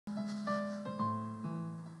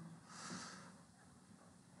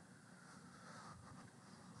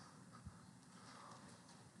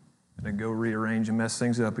to go rearrange and mess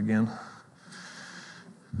things up again.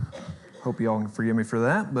 Hope you all can forgive me for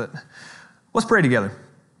that, but let's pray together.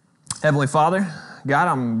 Heavenly Father, God,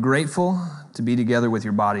 I'm grateful to be together with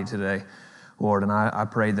your body today, Lord, and I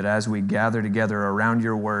pray that as we gather together around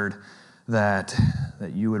your word, that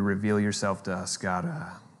you would reveal yourself to us, God.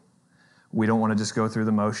 We don't want to just go through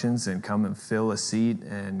the motions and come and fill a seat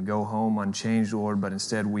and go home unchanged, Lord, but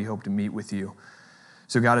instead we hope to meet with you.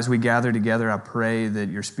 So God, as we gather together, I pray that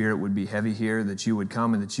your spirit would be heavy here, that you would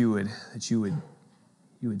come and that you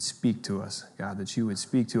would speak to us, God, that you would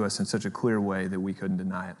speak to us in such a clear way that we couldn't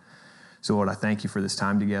deny it. So Lord, I thank you for this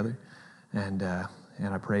time together, and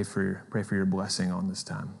I pray for your blessing on this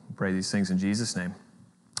time. I pray these things in Jesus' name.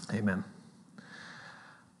 Amen.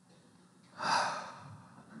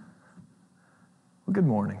 Well, good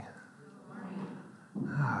morning.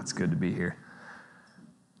 It's good to be here.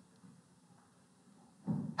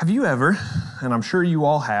 Have you ever, and I'm sure you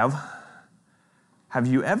all have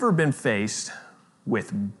you ever been faced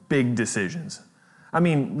with big decisions? I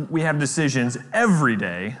mean, we have decisions every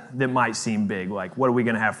day that might seem big, like what are we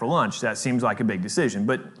going to have for lunch? That seems like a big decision.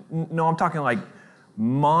 But no, I'm talking like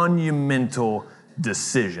monumental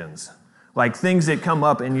decisions, like things that come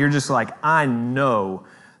up and you're just like, I know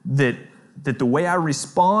that the way I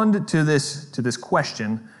respond to this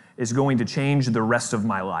question is going to change the rest of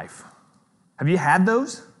my life. Have you had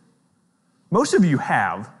those? Most of you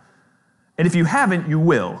have. And if you haven't, you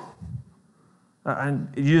will. And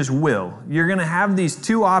you just will. You're going to have these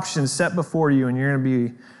two options set before you, and you're going to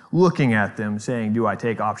be looking at them saying, do I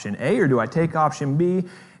take option A or do I take option B?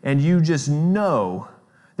 And you just know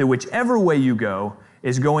that whichever way you go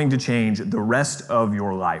is going to change the rest of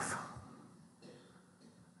your life.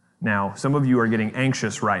 Now, some of you are getting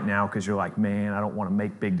anxious right now because you're like, man, I don't want to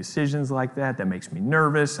make big decisions like that. That makes me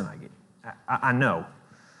nervous, and I know.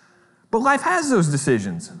 But life has those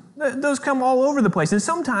decisions. Those come all over the place, and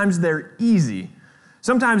sometimes they're easy.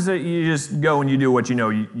 Sometimes you just go and you do what you know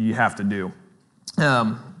you have to do.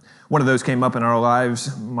 One of those came up in our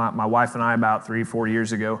lives, my wife and I, about 3-4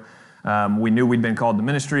 years ago. We knew we'd been called to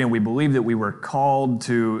ministry, and we believed that we were called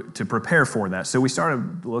to prepare for that. So we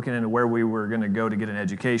started looking into where we were going to go to get an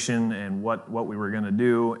education and what we were going to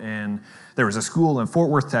do. And there was a school in Fort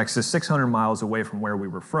Worth, Texas, 600 miles away from where we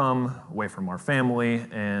were from, away from our family,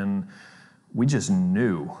 and we just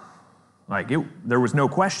knew. There was no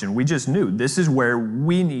question. We just knew this is where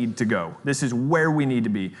we need to go. This is where we need to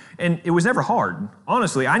be. And it was never hard.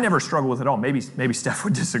 Honestly, I never struggled with it at all. Maybe Steph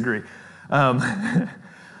would disagree. I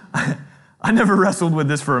never wrestled with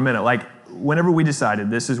this for a minute. Like, whenever we decided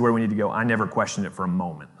this is where we need to go, I never questioned it for a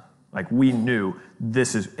moment. Like, we knew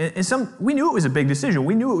this is, we knew it was a big decision.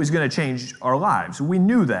 We knew it was going to change our lives. We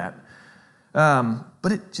knew that.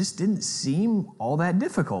 But it just didn't seem all that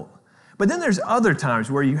difficult. But then there's other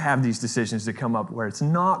times where you have these decisions that come up where it's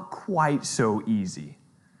not quite so easy.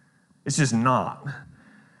 It's just not.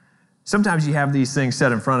 Sometimes you have these things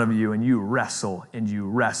set in front of you and you wrestle and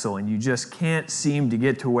you just can't seem to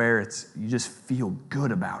get to where you just feel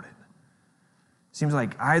good about it. Seems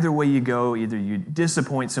like either way you go, either you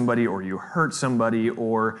disappoint somebody or you hurt somebody,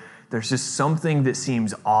 or there's just something that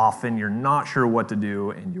seems off and you're not sure what to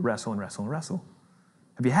do, and you wrestle and wrestle and wrestle.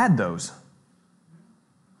 Have you had those?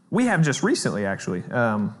 We have just recently, actually,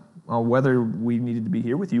 on whether we needed to be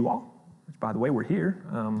here with you all, which, by the way, we're here.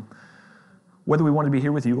 Whether we wanted to be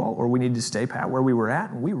here with you all or we needed to stay pat where we were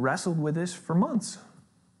at, and we wrestled with this for months.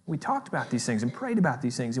 We talked about these things and prayed about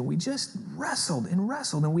these things, and we just wrestled,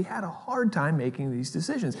 and we had a hard time making these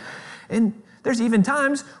decisions. And there's even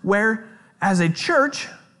times where, as a church,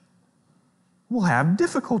 we'll have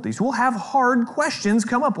difficulties. We'll have hard questions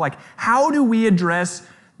come up, like, how do we address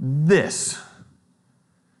this?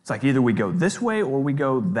 It's like either we go this way or we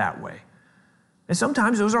go that way. And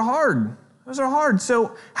sometimes those are hard. Those are hard.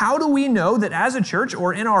 So how do we know that as a church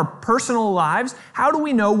or in our personal lives, how do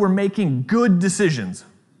we know we're making good decisions?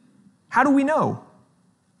 How do we know?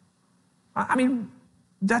 I mean,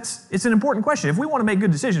 it's an important question. If we want to make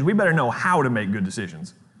good decisions, we better know how to make good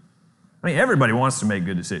decisions. I mean, everybody wants to make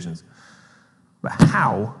good decisions. But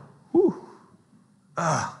how?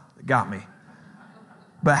 It got me.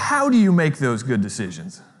 But how do you make those good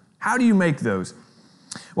decisions? How do you make those?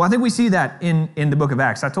 Well, I think we see that in the book of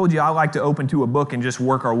Acts. I told you I like to open to a book and just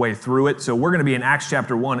work our way through it. So we're going to be in Acts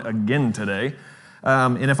chapter 1 again today.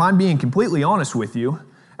 And if I'm being completely honest with you,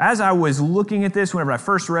 as I was looking at this, whenever I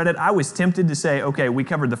first read it, I was tempted to say, okay, we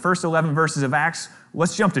covered the first 11 verses of Acts.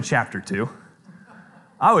 Let's jump to chapter 2.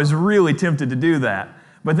 I was really tempted to do that.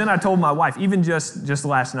 But then I told my wife, even just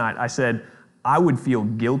last night, I said, I would feel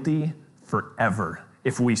guilty forever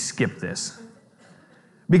if we skip this.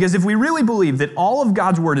 Because if we really believe that all of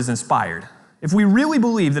God's word is inspired, if we really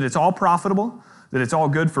believe that it's all profitable, that it's all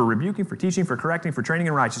good for rebuking, for teaching, for correcting, for training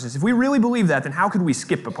in righteousness, if we really believe that, then how could we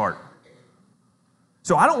skip a part?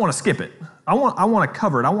 So I don't want to skip it. I want to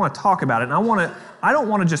cover it. I want to talk about it. And I don't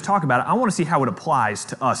want to just talk about it. I want to see how it applies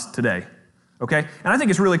to us today. Okay? And I think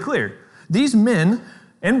it's really clear. These men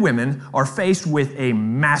and women are faced with a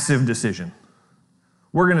massive decision.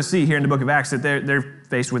 We're going to see here in the book of Acts that they're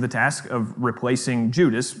faced with the task of replacing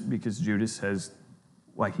Judas, because Judas has,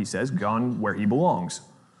 like he says, gone where he belongs.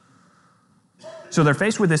 So they're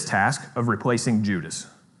faced with this task of replacing Judas.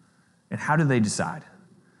 And how do they decide?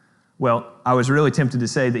 Well, I was really tempted to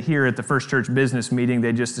say that here at the First Church business meeting,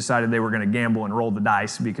 they just decided they were going to gamble and roll the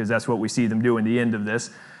dice, because that's what we see them do in the end of this.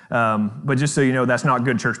 But just so you know, that's not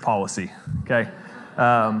good church policy, okay?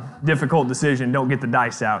 Difficult decision. Don't get the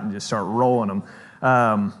dice out and just start rolling them.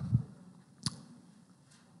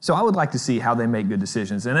 So I would like to see how they make good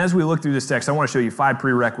decisions. And as we look through this text, I want to show you 5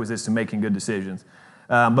 prerequisites to making good decisions.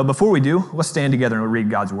 But before we do, let's stand together and read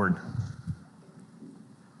God's word.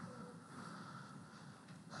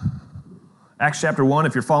 Acts chapter 1,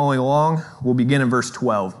 if you're following along, we'll begin in verse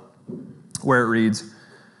 12, where it reads,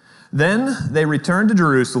 "Then they returned to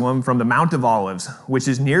Jerusalem from the Mount of Olives, which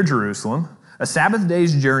is near Jerusalem, a Sabbath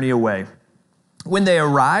day's journey away. When they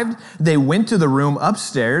arrived, they went to the room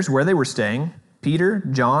upstairs where they were staying. Peter,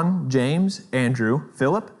 John, James, Andrew,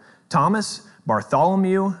 Philip, Thomas,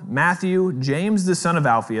 Bartholomew, Matthew, James the son of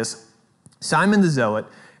Alphaeus, Simon the Zealot,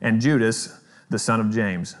 and Judas the son of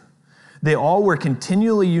James. They all were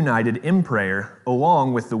continually united in prayer,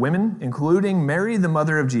 along with the women, including Mary, the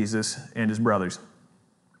mother of Jesus, and his brothers.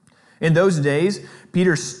 In those days,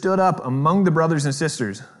 Peter stood up among the brothers and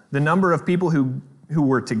sisters. The number of people who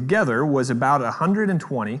were together was about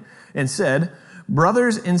 120, and said,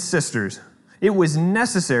 'Brothers and sisters, it was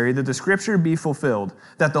necessary that the scripture be fulfilled,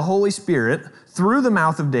 that the Holy Spirit, through the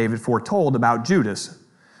mouth of David, foretold about Judas,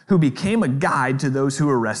 who became a guide to those who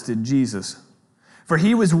arrested Jesus. For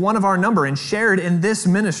he was one of our number and shared in this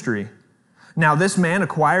ministry. Now this man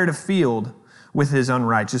acquired a field with his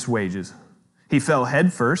unrighteous wages. He fell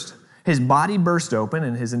head first, his body burst open,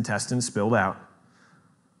 and his intestines spilled out.'"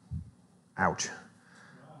 Ouch.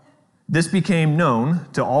 "This became known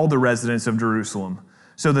to all the residents of Jerusalem,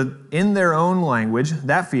 so that in their own language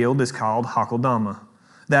that field is called Hakeldama,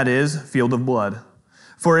 that is, field of blood.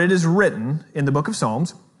 For it is written in the book of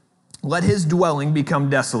Psalms, 'Let his dwelling become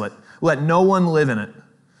desolate, let no one live in it,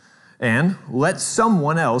 and let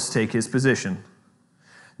someone else take his position.'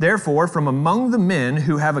 Therefore, from among the men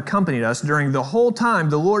who have accompanied us during the whole time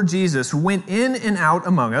the Lord Jesus went in and out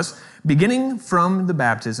among us, beginning from the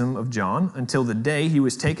baptism of John until the day he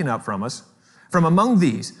was taken up from us. From among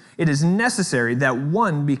these, it is necessary that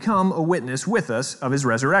one become a witness with us of his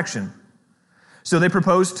resurrection." So they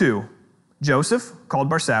proposed 2, Joseph, called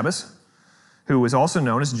Barsabbas, who was also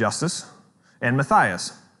known as Justus, and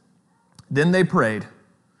Matthias. Then they prayed,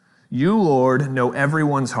 "You, Lord, know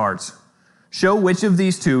everyone's hearts. Show which of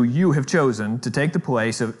these 2 you have chosen to take the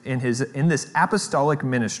place in this apostolic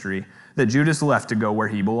ministry that Judas left to go where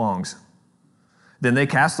he belongs." Then they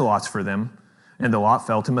cast lots for them, and the lot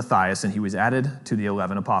fell to Matthias, and he was added to the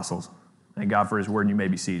 11 apostles. Thank God for his word, and you may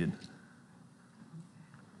be seated.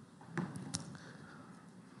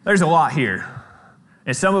 There's a lot here.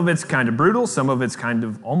 And some of it's kind of brutal, some of it's kind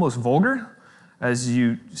of almost vulgar, as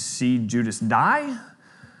you see Judas die.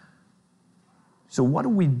 So what do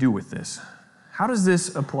we do with this? How does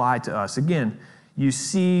this apply to us? Again, you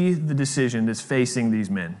see the decision that's facing these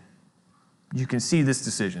men. You can see this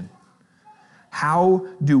decision. How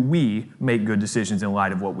do we make good decisions in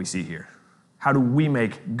light of what we see here? How do we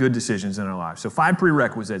make good decisions in our lives? So 5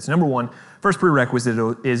 prerequisites. Number 1, first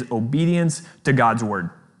prerequisite is obedience to God's word.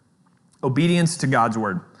 Obedience to God's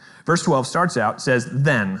word. Verse 12 starts out, says,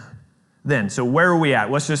 then. So where are we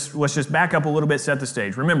at? Let's just back up a little bit, set the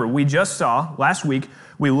stage. Remember, we just saw, last week,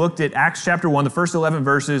 we looked at Acts chapter 1, the first 11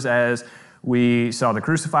 verses, as we saw the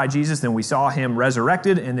crucified Jesus, then we saw him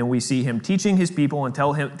resurrected, and then we see him teaching his people and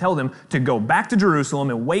tell them to go back to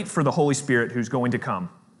Jerusalem and wait for the Holy Spirit who's going to come.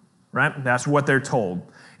 Right? That's what they're told.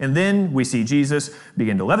 And then we see Jesus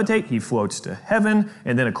begin to levitate, he floats to heaven,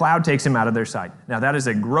 and then a cloud takes him out of their sight. Now that is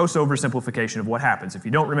a gross oversimplification of what happens. If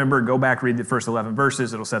you don't remember, go back, read the first 11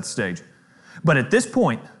 verses, it'll set the stage. But at this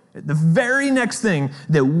point, the very next thing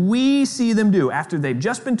that we see them do after they've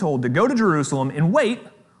just been told to go to Jerusalem and wait,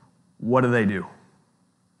 what do?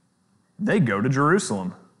 They go to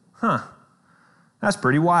Jerusalem. That's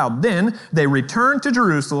pretty wild. Then they return to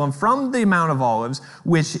Jerusalem from the Mount of Olives,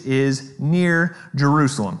 which is near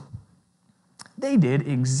Jerusalem. They did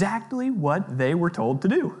exactly what they were told to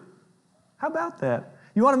do. How about that?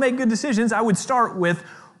 You want to make good decisions? I would start with,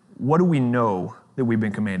 what do we know that we've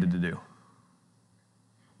been commanded to do?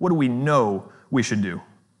 What do we know we should do?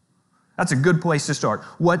 That's a good place to start.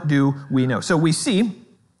 What do we know? So we see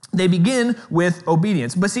they begin with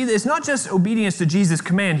obedience. But see, it's not just obedience to Jesus'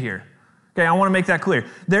 command here. Okay, I want to make that clear.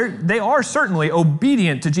 They are certainly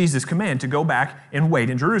obedient to Jesus' command to go back and wait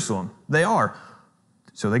in Jerusalem. They are.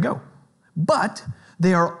 So they go. But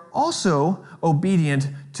they are also obedient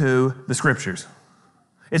to the Scriptures.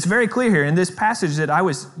 It's very clear here in this passage that I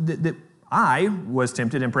was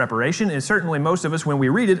tempted in preparation, and certainly most of us, when we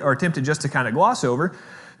read it, are tempted just to kind of gloss over.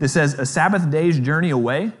 That says a Sabbath day's journey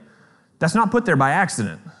away. That's not put there by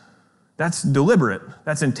accident. That's deliberate.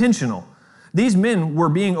 That's intentional. These men were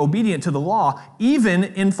being obedient to the law, even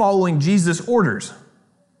in following Jesus' orders.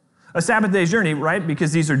 A Sabbath day's journey, right?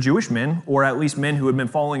 Because these are Jewish men, or at least men who had been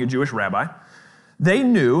following a Jewish rabbi. They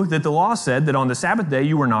knew that the law said that on the Sabbath day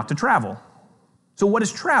you were not to travel. So what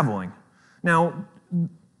is traveling? Now,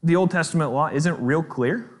 the Old Testament law isn't real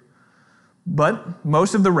clear, but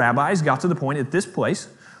most of the rabbis got to the point at this place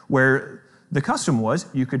where the custom was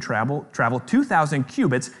you could travel 2,000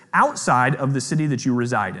 cubits outside of the city that you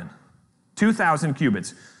reside in. 2,000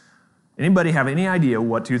 cubits. Anybody have any idea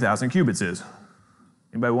what 2,000 cubits is?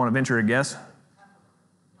 Anybody want to venture a guess?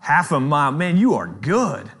 Half a mile. Man, you are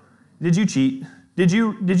good. Did you cheat? Did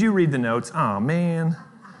you read the notes? Oh, man.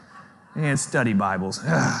 And study Bibles.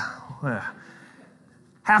 Half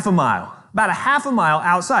a mile. About a half a mile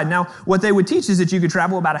outside. Now, what they would teach is that you could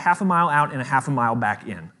travel about a half a mile out and a half a mile back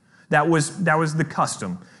in. That was the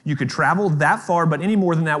custom. You could travel that far, but any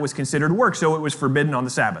more than that was considered work, so it was forbidden on the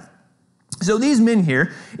Sabbath. So these men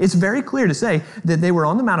here, it's very clear to say that they were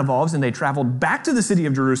on the Mount of Olives and they traveled back to the city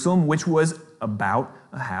of Jerusalem, which was about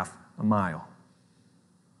a half a mile.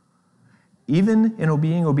 Even in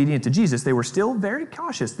being obedient to Jesus, they were still very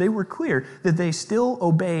cautious. They were clear that they still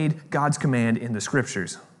obeyed God's command in the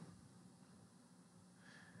Scriptures.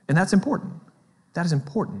 And that's important. That is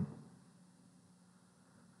important.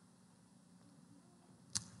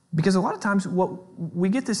 Because a lot of times we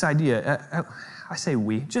get this idea, I say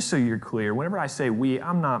we, just so you're clear, whenever I say we,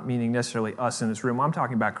 I'm not meaning necessarily us in this room, I'm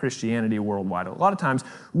talking about Christianity worldwide. A lot of times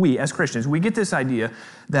we, as Christians, we get this idea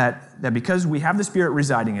that because we have the Spirit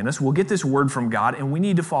residing in us, we'll get this word from God and we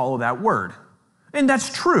need to follow that word. And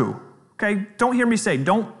that's true, okay? Don't hear me say,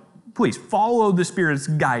 please, follow the Spirit's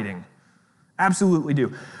guiding. Absolutely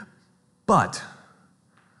do. But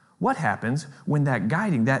what happens when that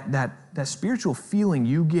guiding, that spiritual feeling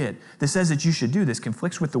you get that says that you should do this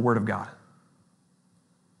conflicts with the Word of God?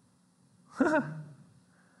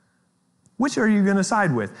 Which are you going to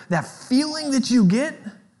side with? That feeling that you get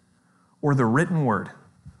or the written Word?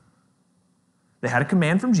 They had a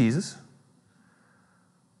command from Jesus.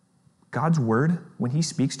 God's Word, when He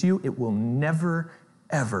speaks to you, it will never,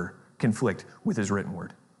 ever conflict with His written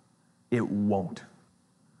Word. It won't.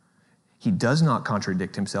 He does not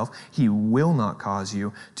contradict Himself. He will not cause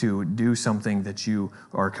you to do something that you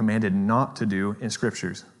are commanded not to do in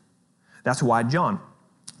Scriptures. That's why John,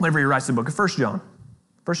 whenever he writes the book of 1 John,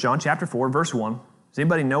 1 John chapter 4, verse 1. Does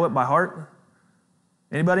anybody know it by heart?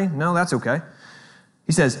 Anybody? No, that's okay.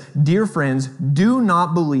 He says, "Dear friends, do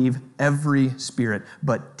not believe every spirit,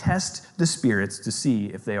 but test the spirits to see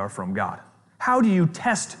if they are from God." How do you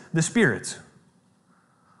test the spirits?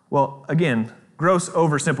 Well, again, gross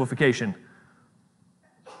oversimplification.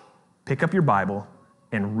 Pick up your Bible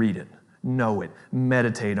and read it. Know it.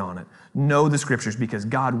 Meditate on it. Know the Scriptures, because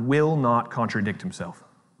God will not contradict Himself.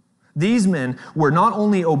 These men were not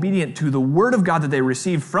only obedient to the Word of God that they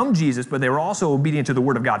received from Jesus, but they were also obedient to the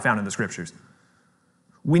Word of God found in the Scriptures.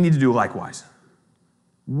 We need to do likewise.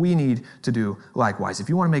 We need to do likewise. If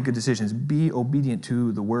you want to make good decisions, be obedient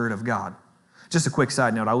to the Word of God. Just a quick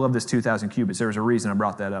side note, I love this 2,000 cubits. There was a reason I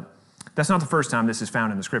brought that up. That's not the first time this is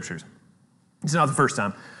found in the Scriptures. It's not the first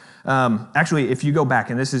time. Actually, if you go back,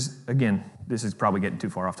 and this is probably getting too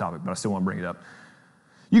far off topic, but I still want to bring it up.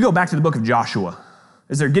 You go back to the book of Joshua.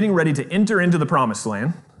 As they're getting ready to enter into the Promised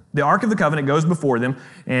Land, the Ark of the Covenant goes before them,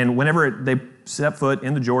 and whenever they step foot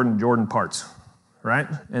in the Jordan parts, right?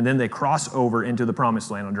 And then they cross over into the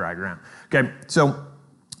Promised Land on dry ground. Okay, so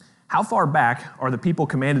how far back are the people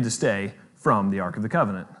commanded to stay from the Ark of the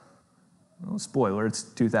Covenant? Well, spoiler, it's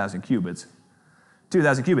 2,000 cubits.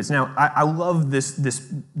 2,000 cubits. Now, I love this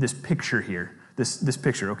picture here, this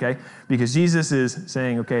picture, okay? Because Jesus is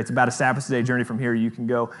saying, okay, it's about a Sabbath day journey from here. You can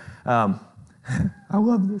go. I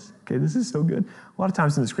love this. Okay, this is so good. A lot of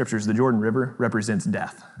times in the Scriptures, the Jordan River represents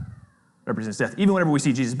death. Represents death. Even whenever we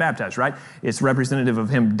see Jesus baptized, right? It's representative of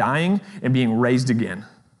Him dying and being raised again.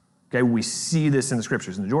 Okay, we see this in the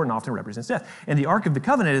scriptures, and the Jordan often represents death. And the Ark of the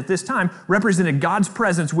Covenant at this time represented God's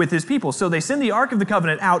presence with his people. So they send the Ark of the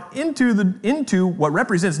Covenant out into what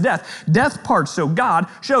represents death. Death parts, so God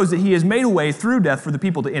shows that he has made a way through death for the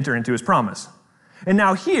people to enter into his promise. And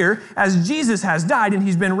now here, as Jesus has died and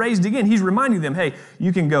he's been raised again, he's reminding them, hey,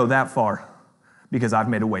 you can go that far because I've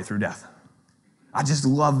made a way through death. I just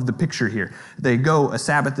love the picture here. They go a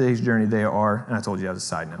Sabbath day's journey. They are, and I told you as a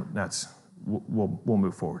side note, we'll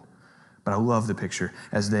move forward. But I love the picture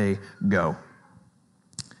as they go.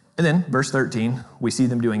 And then, verse 13, we see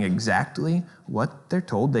them doing exactly what they're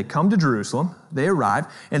told. They come to Jerusalem, they arrive,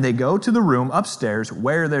 and they go to the room upstairs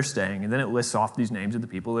where they're staying. And then it lists off these names of the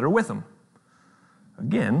people that are with them.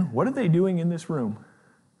 Again, what are they doing in this room?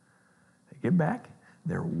 They get back,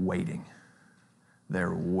 they're waiting.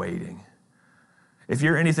 They're waiting. If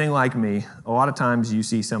you're anything like me, a lot of times you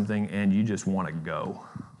see something and you just want to go.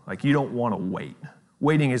 Like you don't want to wait.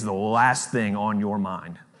 Waiting is the last thing on your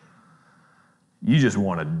mind. You just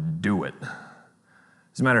want to do it.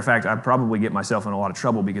 As a matter of fact, I probably get myself in a lot of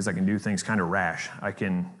trouble because I can do things kind of rash. I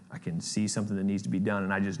can see something that needs to be done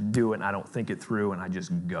and I just do it and I don't think it through and I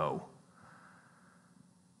just go.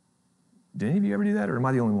 Did any of you ever do that or am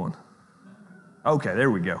I the only one? Okay, there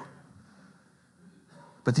we go.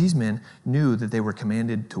 But these men knew that they were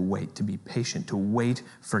commanded to wait, to be patient, to wait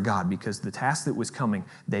for God, because the task that was coming,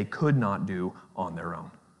 they could not do on their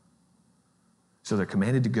own. So they're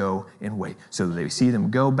commanded to go and wait. So they see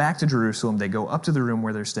them go back to Jerusalem, they go up to the room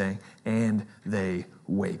where they're staying, and they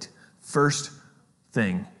wait. First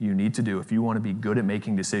thing you need to do if you want to be good at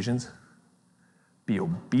making decisions, be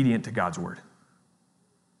obedient to God's word.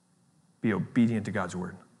 Be obedient to God's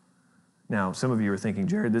word. Now, some of you are thinking,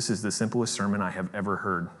 Jared, this is the simplest sermon I have ever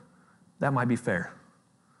heard. That might be fair.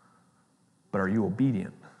 But are you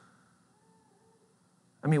obedient?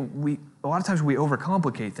 I mean, a lot of times we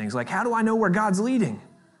overcomplicate things. Like, how do I know where God's leading?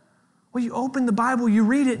 Well, you open the Bible, you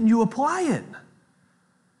read it, and you apply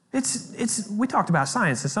it. We talked about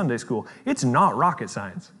science in Sunday school. It's not rocket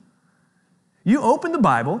science. You open the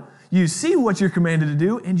Bible, you see what you're commanded to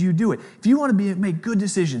do, and you do it. If you want to make good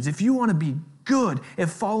decisions, if you want to be good at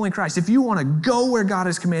following Christ, if you want to go where God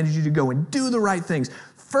has commanded you to go and do the right things,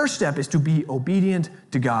 first step is to be obedient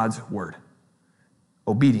to God's word.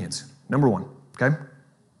 Obedience, number one, okay?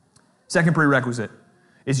 Second prerequisite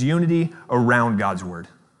is unity around God's word.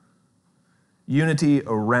 Unity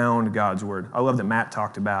around God's word. I love that Matt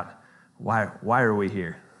talked about why are we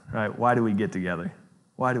here, right? Why do we get together?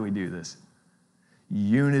 Why do we do this?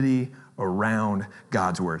 Unity around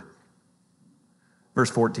God's word. Verse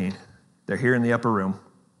 14, they're here in the upper room.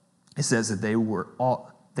 It says that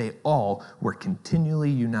they all were continually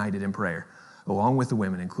united in prayer, along with the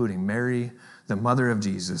women, including Mary, the mother of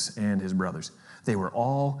Jesus, and his brothers. They were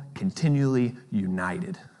all continually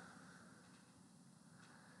united.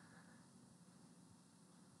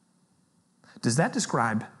 Does that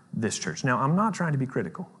describe this church? Now, I'm not trying to be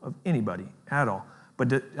critical of anybody at all,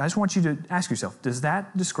 but I just want you to ask yourself, does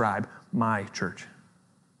that describe my church?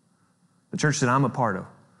 The church that I'm a part of,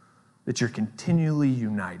 that you're continually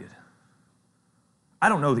united? I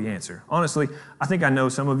don't know the answer. Honestly, I think I know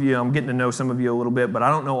some of you. I'm getting to know some of you a little bit, but I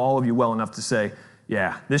don't know all of you well enough to say,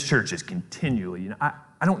 yeah, this church is continually united.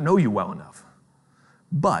 I don't know you well enough.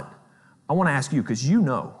 But I want to ask you, because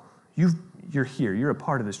you're here, you're a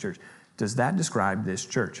part of this church. Does that describe this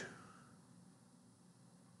church?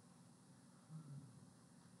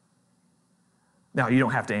 Now, you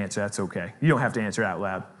don't have to answer. That's okay. You don't have to answer out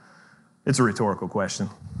loud. It's a rhetorical question.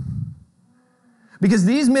 Because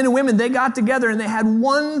these men and women, they got together and they had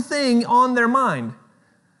one thing on their mind.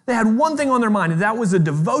 They had one thing on their mind, and that was a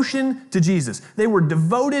devotion to Jesus. They were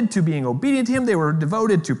devoted to being obedient to him. They were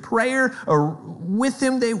devoted to prayer or with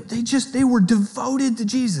him. They were devoted to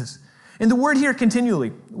Jesus. And the word here, continually,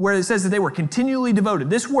 where it says that they were continually devoted,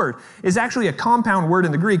 this word is actually a compound word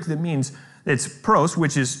in the Greek that means it's pros,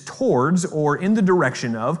 which is towards or in the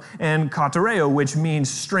direction of, and katareo, which means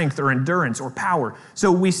strength or endurance or power.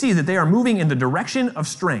 So we see that they are moving in the direction of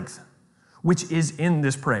strength, which is in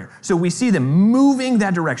this prayer. So we see them moving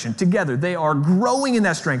that direction together. They are growing in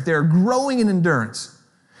that strength. They are growing in endurance.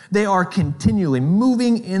 They are continually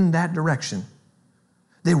moving in that direction.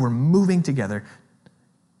 They were moving together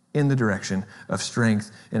in the direction of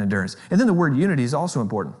strength and endurance. And then the word unity is also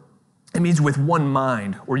important. It means with one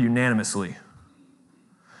mind or unanimously.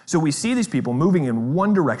 So we see these people moving in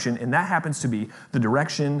one direction, and that happens to be the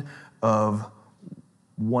direction of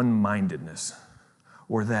one-mindedness,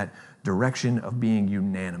 or that direction of being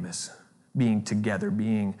unanimous, being together,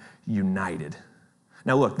 being united.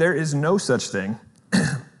 Now look, there is no such thing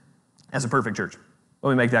as a perfect church. Let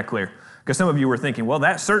me make that clear. Because some of you were thinking, well,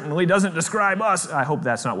 that certainly doesn't describe us. I hope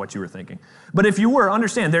that's not what you were thinking. But if you were,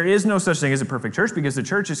 understand there is no such thing as a perfect church because the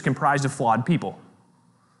church is comprised of flawed people.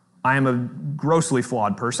 I am a grossly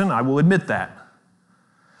flawed person. I will admit that.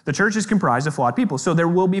 The church is comprised of flawed people. So there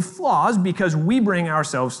will be flaws because we bring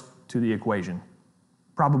ourselves to the equation,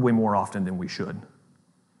 probably more often than we should.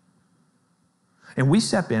 And we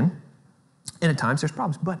step in, and at times there's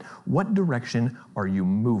problems. But what direction are you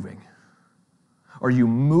moving? Are you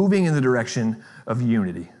moving in the direction of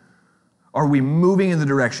unity? Are we moving in the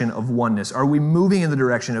direction of oneness? Are we moving in the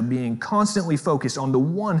direction of being constantly focused on the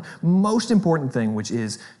one most important thing, which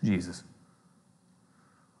is Jesus?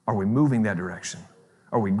 Are we moving that direction?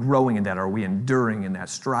 Are we growing in that? Are we enduring in that,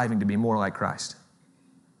 striving to be more like Christ?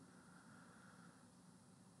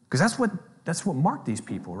 Because that's what marked these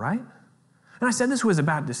people, right? And I said this was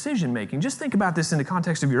about decision making. Just think about this in the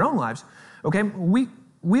context of your own lives. Okay,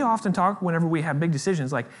 we often talk whenever we have big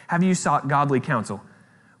decisions like, have you sought godly counsel?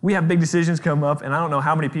 We have big decisions come up, and I don't know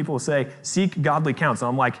how many people say, seek godly counsel.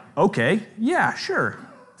 I'm like, okay, yeah, sure.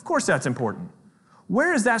 Of course that's important.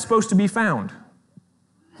 Where is that supposed to be found?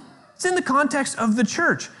 It's in the context of the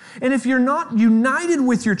church. And if you're not united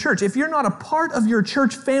with your church, if you're not a part of your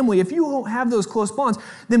church family, if you don't have those close bonds,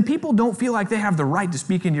 then people don't feel like they have the right to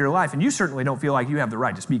speak into your life, and you certainly don't feel like you have the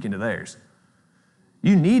right to speak into theirs.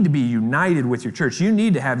 You need to be united with your church. You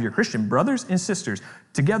need to have your Christian brothers and sisters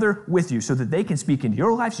together with you so that they can speak into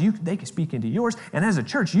your lives, they can speak into yours, and as a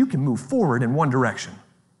church, you can move forward in one direction.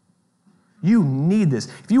 You need this.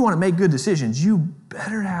 If you want to make good decisions, you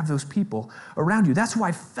better have those people around you. That's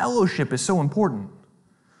why fellowship is so important.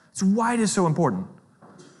 It's why it is so important.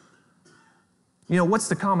 You know, what's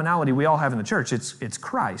the commonality we all have in the church? It's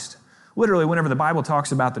Christ. Literally, whenever the Bible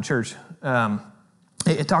talks about the church,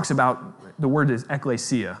 it talks about, the word is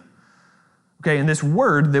ecclesia. Okay, and this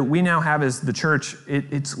word that we now have as the church,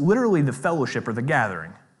 it's literally the fellowship or the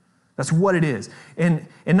gathering. That's what it is. And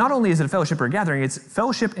not only is it a fellowship or a gathering, it's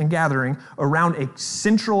fellowship and gathering around a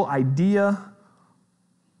central idea,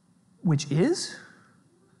 which is,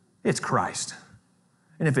 it's Christ.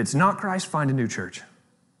 And if it's not Christ, find a new church.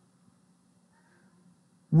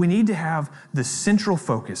 We need to have the central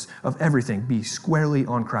focus of everything be squarely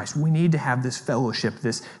on Christ. We need to have this fellowship,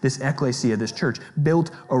 this ecclesia, this church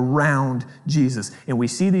built around Jesus. And we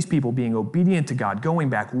see these people being obedient to God, going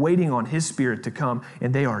back, waiting on His Spirit to come,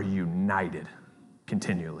 and they are united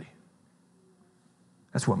continually.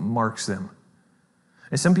 That's what marks them.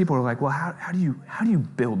 And some people are like, well, how do you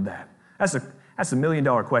build that? That's the $1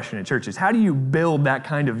 million question in churches. How do you build that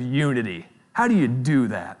kind of unity? How do you do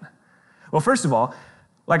that? Well, first of all,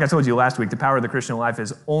 like I told you last week, the power of the Christian life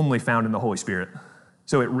is only found in the Holy Spirit.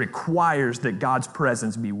 So it requires that God's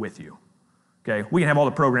presence be with you. Okay? We can have all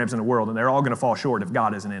the programs in the world, and they're all going to fall short if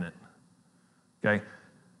God isn't in it. Okay?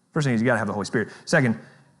 First thing is you got to have the Holy Spirit. Second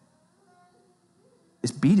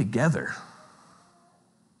is be together.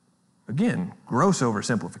 Again, gross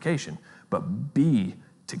oversimplification, but be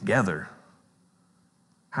together.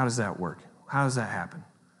 How does that work? How does that happen?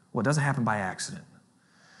 Well, it doesn't happen by accident.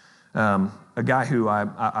 A guy who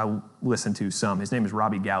I listen to some, his name is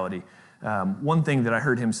Robbie Gallaty. One thing that I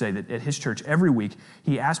heard him say that at his church every week,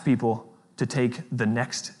 he asked people to take the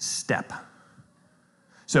next step.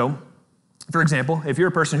 So, for example, if you're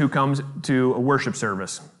a person who comes to a worship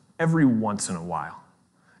service every once in a while,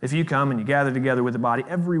 if you come and you gather together with the body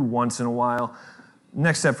every once in a while,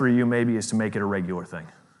 next step for you maybe is to make it a regular thing.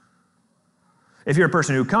 If you're a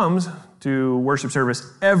person who comes to worship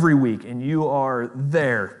service every week and you are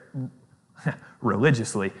there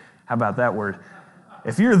religiously, how about that word?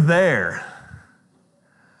 If you're there,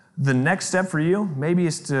 the next step for you maybe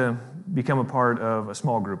is to become a part of a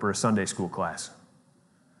small group or a Sunday school class.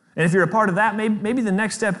 And if you're a part of that, maybe the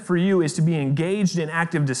next step for you is to be engaged in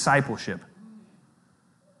active discipleship.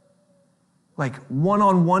 Like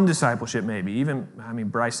one-on-one discipleship maybe.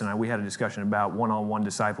 Bryce and I, we had a discussion about one-on-one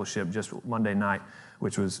discipleship just Monday night,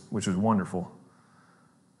 which was wonderful.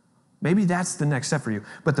 Maybe that's the next step for you.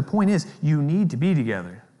 But the point is, you need to be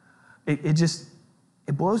together.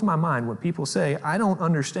 It blows my mind when people say, I don't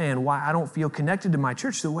understand why I don't feel connected to my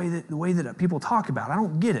church the way that people talk about it. I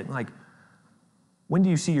don't get it. Like, when do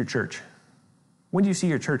you see your church? When do you see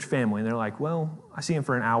your church family? And they're like, well, I see them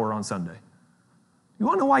for an hour on Sunday. You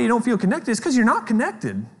want to know why you don't feel connected? It's because you're not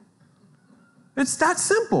connected. It's that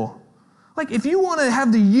simple. Like, if you want to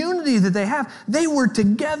have the unity that they have, they were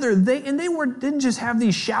together. Didn't just have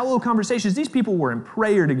these shallow conversations. These people were in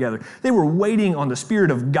prayer together. They were waiting on the Spirit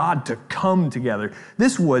of God to come together.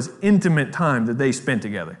 This was intimate time that they spent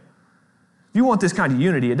together. If you want this kind of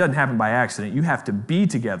unity, it doesn't happen by accident. You have to be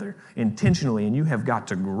together intentionally, and you have got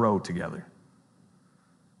to grow together.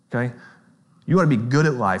 okay? You want to be good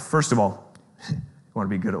at life. First of all, you want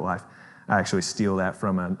to be good at life. I actually steal that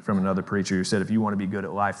from another preacher who said, if you want to be good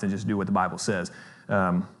at life, then just do what the Bible says.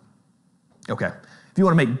 Okay. If you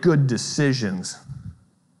want to make good decisions,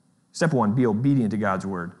 step one, be obedient to God's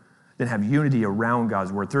word. Then have unity around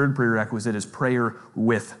God's word. Third prerequisite is prayer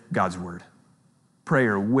with God's word.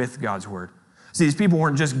 Prayer with God's word. See, these people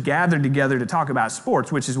weren't just gathered together to talk about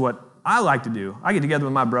sports, which is what I like to do. I get together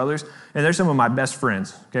with my brothers, and they're some of my best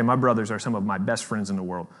friends. Okay, my brothers are some of my best friends in the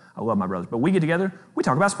world. I love my brothers. But we get together, we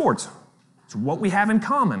talk about sports. It's what we have in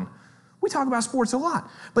common. We talk about sports a lot.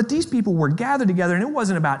 But these people were gathered together, and it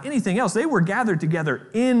wasn't about anything else. They were gathered together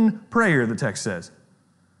in prayer, the text says.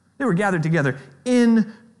 They were gathered together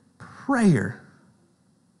in prayer.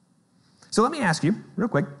 So let me ask you, real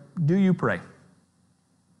quick, do you pray?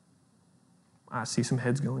 I see some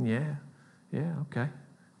heads going, yeah, okay,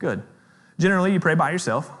 good. Generally, you pray by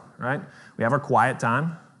yourself, right? We have our quiet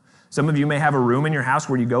time. Some of you may have a room in your house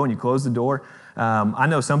where you go and you close the door. I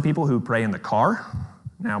know some people who pray in the car.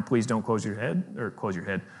 Now, please don't close your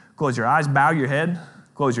eyes, bow your head,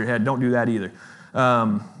 close your head. Don't do that either.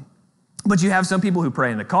 But you have some people who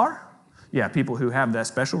pray in the car. Yeah, people who have that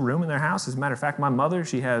special room in their house. As a matter of fact, my mother,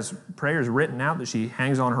 she has prayers written out that she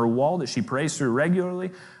hangs on her wall that she prays through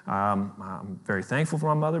regularly. I'm very thankful for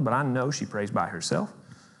my mother, but I know she prays by herself.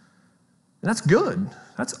 And that's good.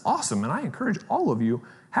 That's awesome. And I encourage all of you,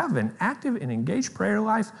 have an active and engaged prayer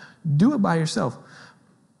life. Do it by yourself.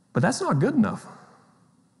 But that's not good enough.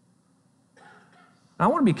 I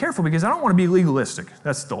want to be careful because I don't want to be legalistic.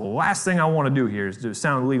 That's the last thing I want to do here is to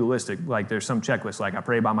sound legalistic, like there's some checklist, like I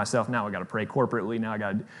pray by myself, now I got to pray corporately, now I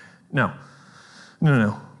got to...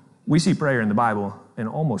 No. We see prayer in the Bible, and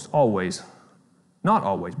almost always, not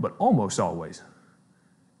always, but almost always,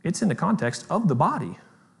 it's in the context of the body.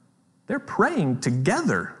 They're praying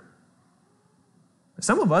together.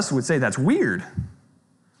 Some of us would say that's weird,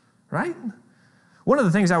 right? One of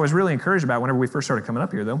the things I was really encouraged about whenever we first started coming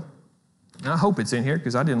up here, though, I hope it's in here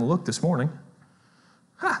because I didn't look this morning.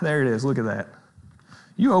 There it is. Look at that.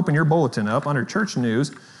 You open your bulletin up under church news.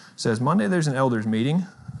 It says Monday there's an elders meeting,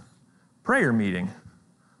 prayer meeting.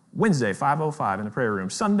 Wednesday, 5:05 in the prayer room.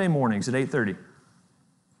 Sunday mornings at 8:30.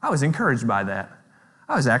 I was encouraged by that.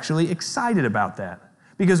 I was actually excited about that.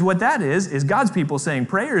 Because what that is God's people saying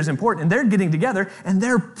prayer is important, and they're getting together, and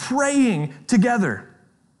they're praying together.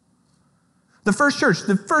 The first church,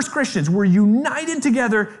 the first Christians were united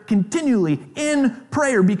together continually in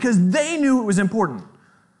prayer because they knew it was important.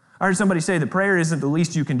 I heard somebody say that prayer isn't the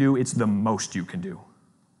least you can do, it's the most you can do.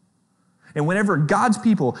 And whenever God's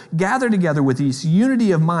people gather together with this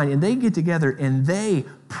unity of mind and they get together and they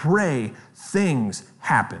pray, things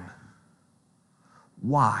happen.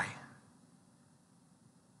 Why?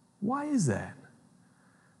 Why is that?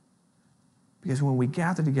 Because when we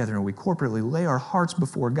gather together and we corporately lay our hearts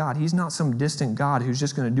before God, He's not some distant God who's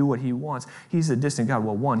just going to do what He wants. He's a distant God.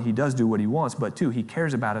 Well, one, He does do what He wants, but two, He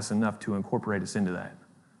cares about us enough to incorporate us into that.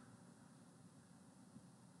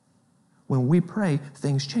 When we pray,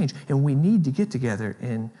 things change, and we need to get together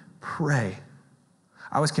and pray.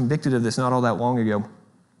 I was convicted of this not all that long ago.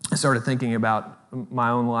 I started thinking about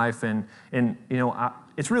my own life, and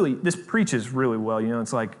it's really, this preaches really well.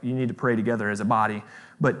 It's like you need to pray together as a body,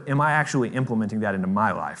 but am I actually implementing that into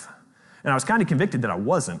my life? And I was kind of convicted that I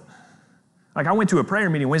wasn't. Like I went to a prayer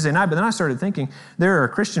meeting Wednesday night, but then I started thinking there are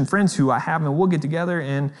Christian friends who I have, and we'll get together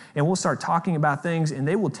and we'll start talking about things, and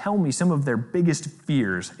they will tell me some of their biggest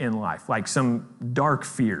fears in life, like some dark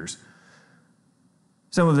fears.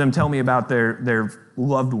 Some of them tell me about their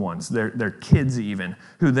loved ones, their kids even,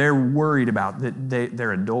 who they're worried about that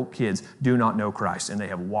their adult kids do not know Christ and they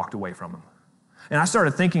have walked away from Him. And I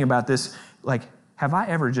started thinking about this, like, have I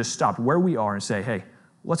ever just stopped where we are and say, hey,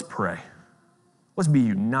 let's pray. Let's be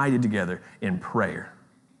united together in prayer.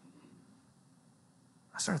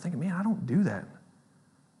 I started thinking, man, I don't do that.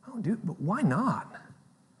 But why not?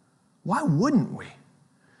 Why wouldn't we?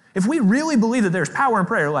 If we really believe that there's power in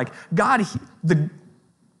prayer, like God,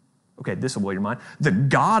 this will blow your mind. The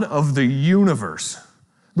God of the universe,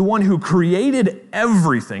 the one who created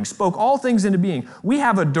everything, spoke all things into being. We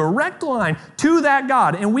have a direct line to that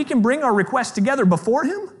God, and we can bring our requests together before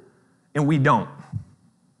Him, and we don't.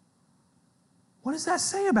 What does that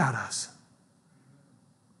say about us?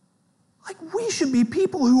 Like, we should be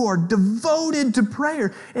people who are devoted to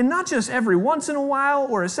prayer, and not just every once in a while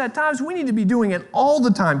or at set times. We need to be doing it all the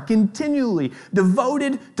time, continually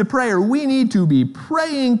devoted to prayer. We need to be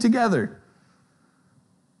praying together.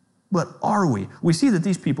 But are we? We see that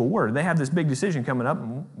these people were. They have this big decision coming up,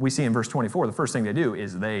 and we see in verse 24, the first thing they do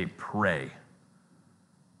is they pray.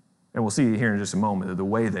 And we'll see here in just a moment that the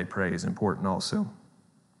way they pray is important also.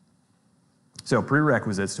 So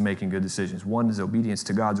prerequisites to making good decisions. 1 is obedience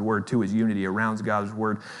to God's word. 2 is unity around God's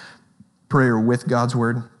word. Prayer with God's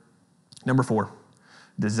word. Number 4,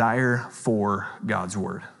 desire for God's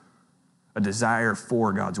word. A desire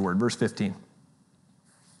for God's word. Verse 15.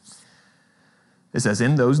 It says,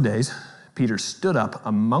 in those days, Peter stood up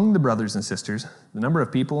among the brothers and sisters. The number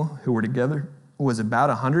of people who were together was about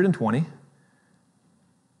 120.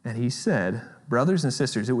 And he said, brothers and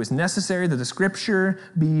sisters, it was necessary that the scripture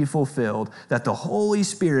be fulfilled, that the Holy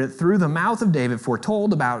Spirit, through the mouth of David,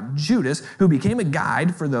 foretold about Judas, who became a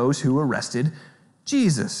guide for those who arrested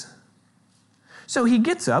Jesus. So he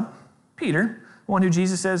gets up, Peter, one who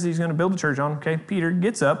Jesus says he's going to build a church on, okay? Peter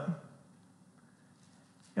gets up,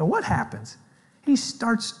 and what happens? He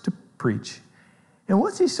starts to preach. And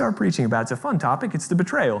what's he start preaching about? It's a fun topic. It's the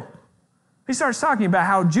betrayal. He starts talking about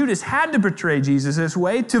how Judas had to betray Jesus this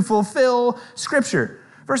way to fulfill Scripture.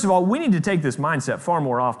 First of all, we need to take this mindset far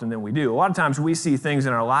more often than we do. A lot of times we see things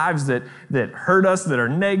in our lives that hurt us, that are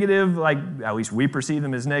negative, like at least we perceive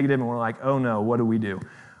them as negative, and we're like, oh no, what do we do?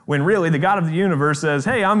 When really the God of the universe says,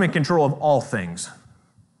 hey, I'm in control of all things.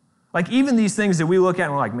 Like even these things that we look at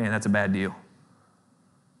and we're like, man, that's a bad deal.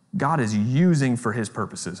 God is using for his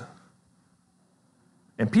purposes.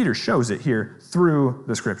 And Peter shows it here through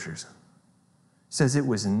the Scriptures. Says it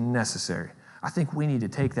was necessary. I think we need to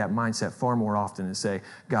take that mindset far more often and say,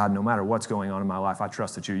 God, no matter what's going on in my life, I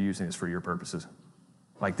trust that you're using this for your purposes.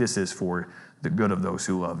 Like this is for the good of those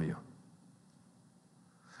who love you.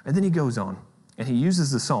 And then he goes on, and he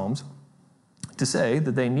uses the Psalms to say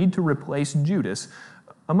that they need to replace Judas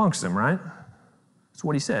amongst them, right? That's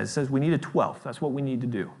what he says. He says we need a 12th. That's what we need to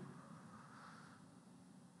do.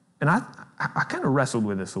 And I kind of wrestled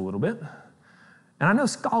with this a little bit. And I know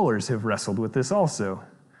scholars have wrestled with this also.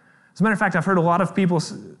 As a matter of fact, I've heard a lot of people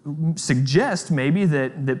suggest maybe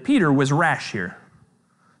that Peter was rash here.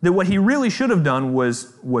 That what he really should have done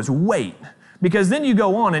was wait. Because then you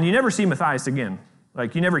go on and you never see Matthias again.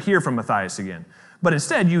 Like you never hear from Matthias again. But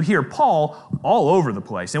instead you hear Paul all over the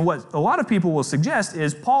place. And what a lot of people will suggest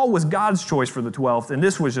is Paul was God's choice for the 12th and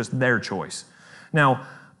this was just their choice. Now,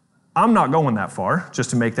 I'm not going that far,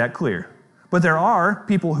 just to make that clear. But there are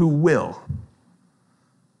people who will.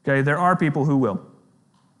 Okay, there are people who will.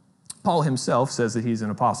 Paul himself says that he's an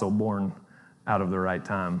apostle born out of the right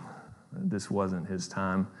time. This wasn't his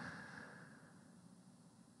time.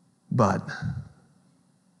 But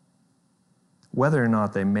whether or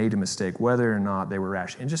not they made a mistake, whether or not they were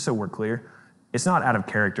rash, and just so we're clear, it's not out of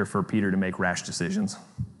character for Peter to make rash decisions.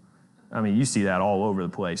 I mean, you see that all over the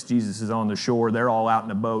place. Jesus is on the shore, they're all out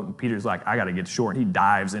in a boat, and Peter's like, I got to get to shore, and he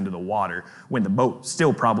dives into the water when the boat's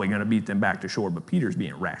still probably going to beat them back to shore, but Peter's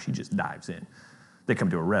being rash. He just dives in. They come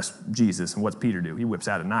to arrest Jesus, and what's Peter do? He whips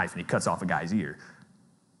out a knife, and he cuts off a guy's ear.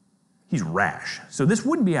 He's rash. So this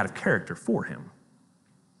wouldn't be out of character for him.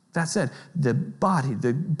 That said, the body,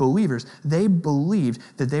 the believers, they believed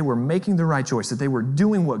that they were making the right choice, that they were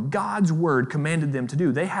doing what God's word commanded them to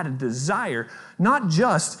do. They had a desire not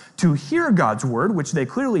just to hear God's word, which they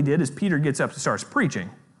clearly did as Peter gets up and starts preaching,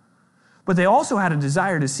 but they also had a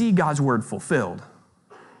desire to see God's word fulfilled.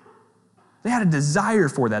 They had a desire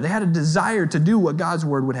for that. They had a desire to do what God's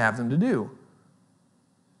word would have them to do.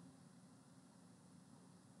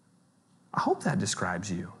 I hope that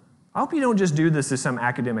describes you. I hope you don't just do this as some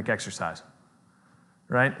academic exercise,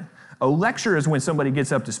 right? A lecture is when somebody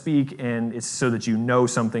gets up to speak and it's so that you know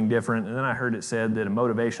something different. And then I heard it said that a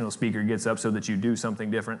motivational speaker gets up so that you do something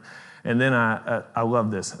different. And then I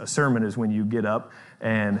love this. A sermon is when you get up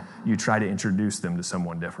and you try to introduce them to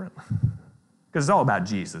someone different. Because it's all about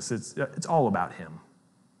Jesus. It's all about him.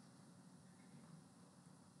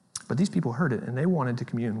 But these people heard it, and they wanted to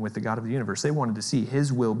commune with the God of the universe. They wanted to see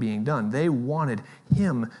his will being done. They wanted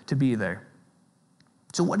him to be there.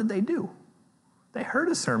 So what did they do? They heard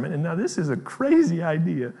a sermon, and now this is a crazy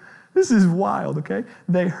idea. This is wild, okay?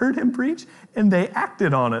 They heard him preach, and they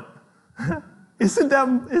acted on it. Isn't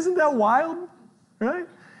that wild, right?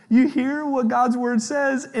 You hear what God's word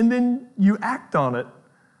says, and then you act on it.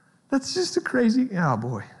 That's just a crazy, oh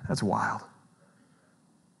boy, that's wild.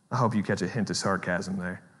 I hope you catch a hint of sarcasm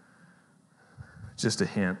there. Just a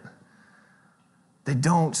hint. They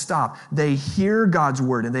don't stop. They hear God's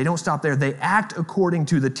word and they don't stop there. They act according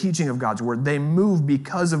to the teaching of God's word. They move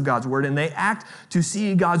because of God's word and they act to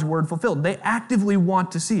see God's word fulfilled. They actively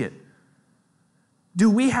want to see it.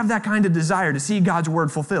 Do we have that kind of desire to see God's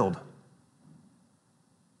word fulfilled?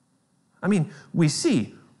 I mean, we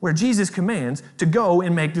see where Jesus commands to go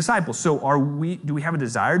and make disciples. So do we have a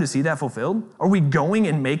desire to see that fulfilled? Are we going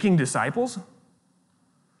and making disciples?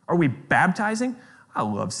 Are we baptizing? I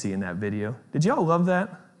love seeing that video. Did y'all love that?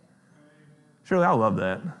 Surely I love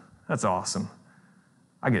that. That's awesome.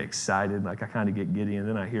 I get excited, like I kind of get giddy, and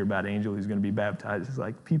then I hear about Angel who's going to be baptized. It's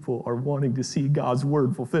like people are wanting to see God's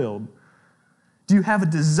word fulfilled. Do you have a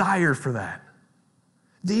desire for that?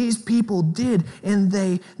 These people did, and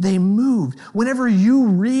they moved. Whenever you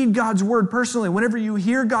read God's word personally, whenever you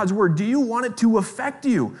hear God's word, do you want it to affect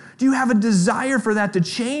you? Do you have a desire for that to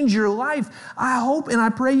change your life? I hope and I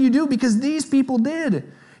pray you do, because these people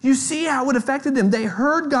did. You see how it affected them. They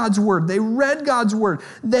heard God's word. They read God's word.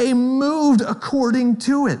 They moved according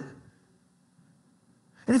to it.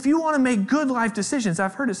 And if you want to make good life decisions,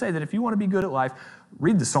 I've heard it say that if you want to be good at life,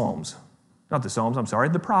 read the Psalms. Not the Psalms, I'm sorry,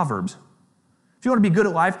 the Proverbs. If you want to be good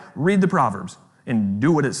at life, read the Proverbs and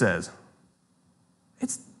do what it says.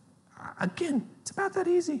 It's about that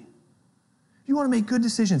easy. If you want to make good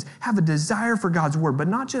decisions, have a desire for God's word, but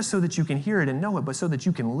not just so that you can hear it and know it, but so that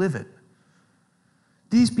you can live it.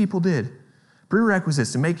 These people did.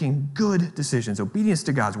 Prerequisites to making good decisions: obedience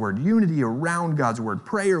to God's word, unity around God's word,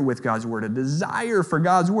 prayer with God's word, a desire for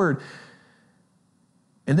God's word.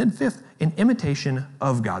 And then fifth, an imitation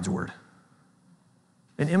of God's word.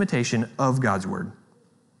 An imitation of God's word.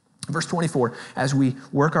 Verse 24, as we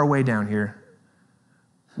work our way down here,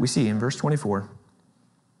 we see in verse 24,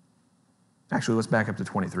 actually let's back up to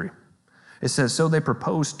 23. It says, so they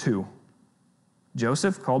proposed to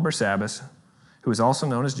Joseph, called Barsabbas, who is also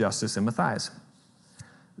known as Justus, and Matthias.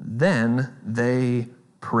 Then they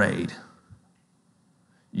prayed.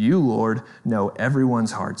 You, Lord, know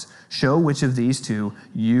everyone's hearts. Show which of these two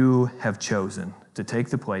you have chosen to take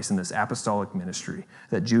the place in this apostolic ministry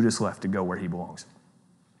that Judas left to go where he belongs.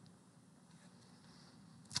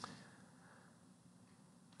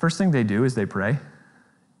 First thing they do is they pray.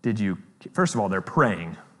 First of all, they're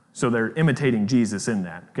praying. So they're imitating Jesus in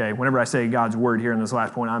that, okay? Whenever I say God's word here in this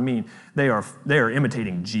last point, I mean they are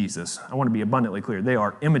imitating Jesus. I want to be abundantly clear. They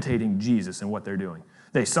are imitating Jesus in what they're doing.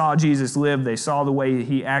 They saw Jesus live. They saw the way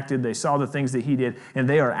he acted. They saw the things that he did, and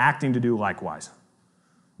they are acting to do likewise.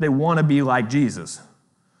 They want to be like Jesus.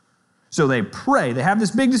 So they pray. They have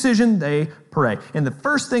this big decision. They pray. And the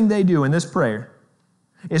first thing they do in this prayer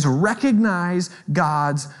is recognize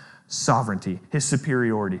God's sovereignty, his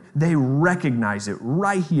superiority. They recognize it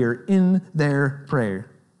right here in their prayer.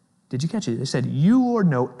 Did you catch it? They said, you, Lord,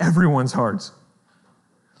 know everyone's hearts.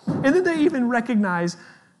 And then they even recognize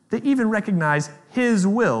his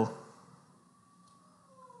will.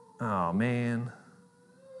 Oh, man.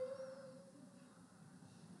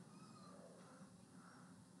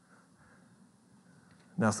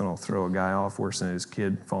 Nothing will throw a guy off worse than his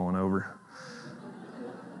kid falling over.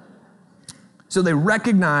 So they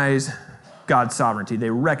recognize God's sovereignty. They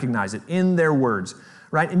recognize it in their words,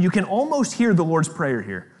 right? And you can almost hear the Lord's Prayer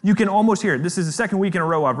here. You can almost hear it. This is the second week in a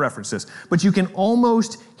row I've referenced this. But you can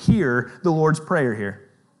almost hear the Lord's Prayer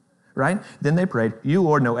here, right? Then they prayed, you,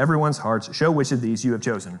 Lord, know everyone's hearts. Show which of these you have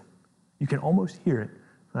chosen. You can almost hear it.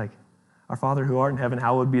 Like, our Father who art in heaven,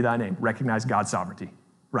 hallowed be thy name. Recognize God's sovereignty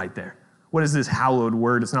right there. What is this hallowed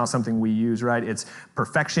word? It's not something we use, right? It's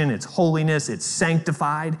perfection, it's holiness, it's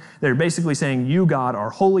sanctified. They're basically saying, you, God, are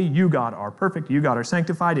holy, you, God, are perfect, you, God, are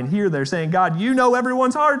sanctified. And here they're saying, God, you know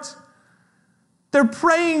everyone's hearts. They're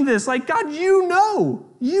praying this like, God, you know.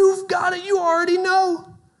 You've got it. You already know.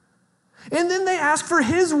 And then they ask for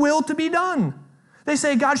his will to be done. They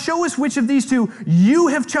say, God, show us which of these two you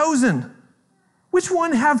have chosen. Which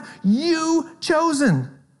one have you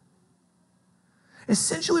chosen?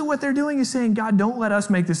 Essentially what they're doing is saying, God, don't let us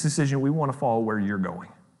make this decision. We want to follow where you're going.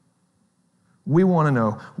 We want to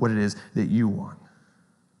know what it is that you want.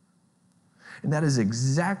 And that is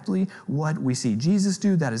exactly what we see Jesus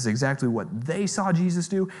do. That is exactly what they saw Jesus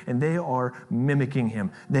do. And they are mimicking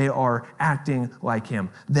him. They are acting like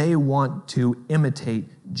him. They want to imitate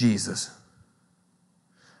Jesus.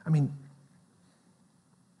 I mean,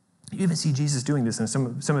 you even see Jesus doing this in some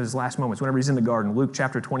of his last moments. Whenever he's in the garden, Luke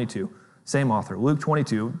chapter 22. Same author, Luke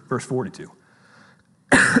 22, verse 42.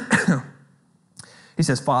 He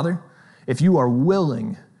says, Father, if you are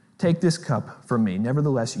willing, take this cup from me.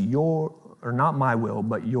 Nevertheless, not my will,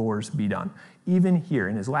 but yours be done. Even here,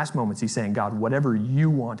 in his last moments, he's saying, God, whatever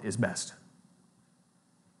you want is best.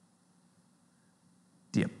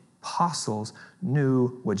 The apostles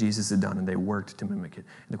knew what Jesus had done, and they worked to mimic it.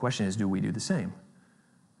 And the question is, do we do the same?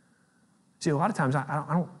 See, a lot of times,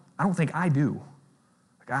 I don't think I do.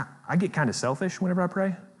 I get kind of selfish whenever I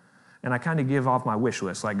pray, and I kind of give off my wish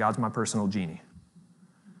list, like God's my personal genie.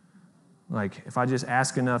 Like, if I just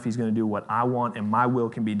ask enough, he's going to do what I want, and my will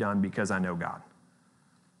can be done because I know God.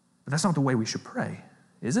 But that's not the way we should pray,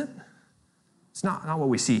 is it? It's not what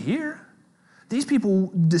we see here. These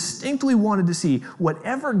people distinctly wanted to see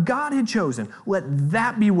whatever God had chosen, let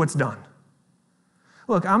that be what's done.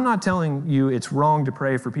 Look, I'm not telling you it's wrong to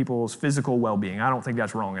pray for people's physical well-being. I don't think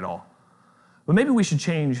that's wrong at all. But maybe we should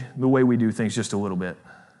change the way we do things just a little bit.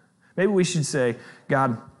 Maybe we should say,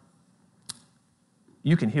 God,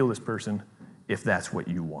 you can heal this person if that's what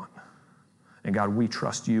you want. And God, we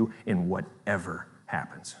trust you in whatever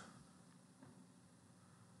happens.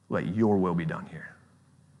 Let your will be done here.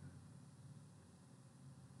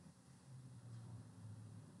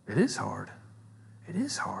 It is hard. It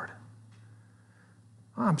is hard.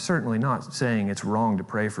 I'm certainly not saying it's wrong to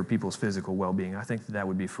pray for people's physical well-being. I think that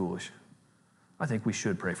would be foolish. I think we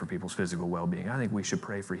should pray for people's physical well-being. I think we should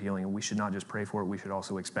pray for healing, and we should not just pray for it, we should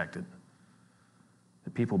also expect it.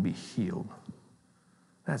 That people be healed.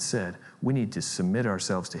 That said, we need to submit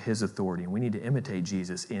ourselves to his authority, and we need to imitate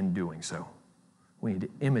Jesus in doing so. We need to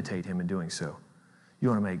imitate him in doing so. You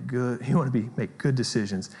want to make good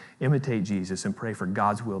decisions, imitate Jesus, and pray for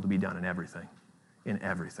God's will to be done in everything. In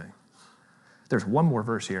everything. There's one more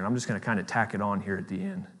verse here, and I'm just going to kind of tack it on here at the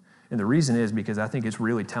end. And the reason is because I think it's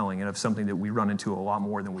really telling and of something that we run into a lot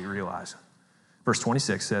more than we realize. Verse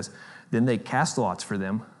 26 says, Then they cast lots for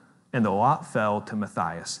them, and the lot fell to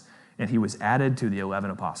Matthias, and he was added to the 11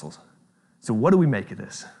 apostles. So what do we make of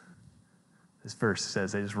this? This verse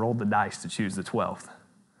says they just rolled the dice to choose the 12th.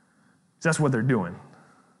 That's what they're doing.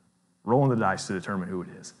 Rolling the dice to determine who it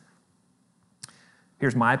is.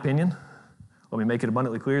 Here's my opinion. Let me make it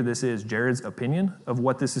abundantly clear. This is Jared's opinion of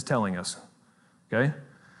what this is telling us. Okay?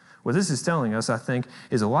 What this is telling us, I think,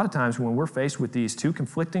 is a lot of times when we're faced with these two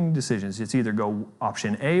conflicting decisions, it's either go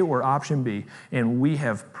option A or option B, and we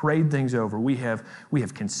have prayed things over. We have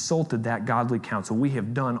consulted that godly counsel. We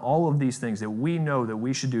have done all of these things that we know that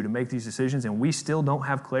we should do to make these decisions, and we still don't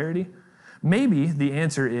have clarity. Maybe the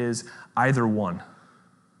answer is either one.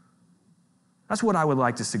 That's what I would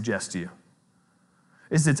like to suggest to you,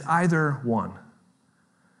 is it's either one.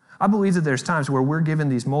 I believe that there's times where we're given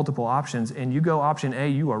these multiple options, and you go option A,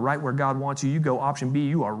 you are right where God wants you. You go option B,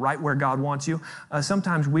 you are right where God wants you.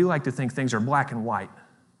 Sometimes we like to think things are black and white.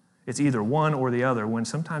 It's either one or the other, when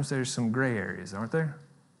sometimes there's some gray areas, aren't there?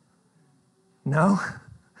 No?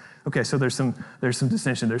 Okay, so there's some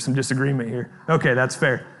dissension, there's some disagreement here. Okay, that's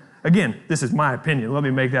fair. Again, this is my opinion. Let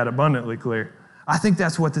me make that abundantly clear. I think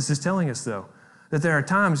that's what this is telling us, though, that there are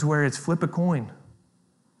times where it's flip a coin.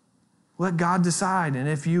 Let God decide, and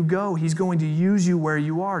if you go, he's going to use you where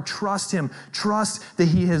you are. Trust him. Trust that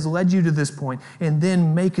he has led you to this point, and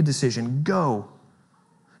then make a decision. Go.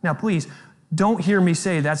 Now, please, don't hear me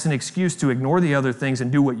say that's an excuse to ignore the other things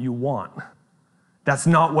and do what you want. That's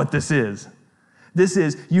not what this is. This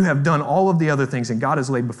is, you have done all of the other things, and God has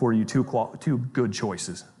laid before you two good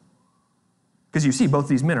choices. Because you see, both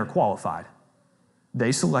these men are qualified.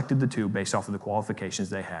 They selected the two based off of the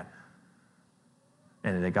qualifications they had.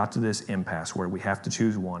 And they got to this impasse where we have to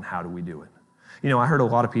choose one. How do we do it? You know, I heard a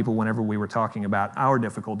lot of people whenever we were talking about our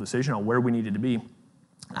difficult decision on where we needed to be.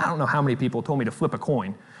 I don't know how many people told me to flip a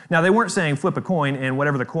coin. Now, they weren't saying flip a coin and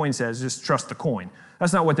whatever the coin says, just trust the coin.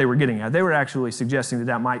 That's not what they were getting at. They were actually suggesting that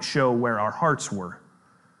that might show where our hearts were.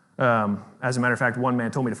 As a matter of fact, one man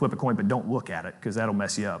told me to flip a coin, but don't look at it because that'll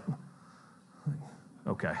mess you up.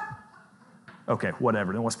 Okay,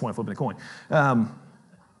 whatever. Then what's the point of flipping the coin?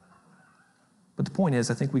 But the point is,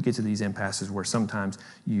 I think we get to these impasses where sometimes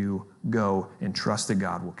you go and trust that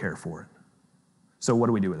God will care for it. So what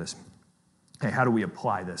do we do with this? Hey, how do we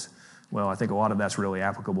apply this? Well, I think a lot of that's really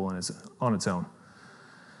applicable on its own.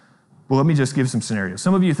 Well, let me just give some scenarios.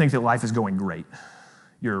 Some of you think that life is going great.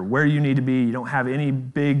 You're where you need to be. You don't have any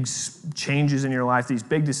big changes in your life. These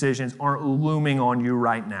big decisions aren't looming on you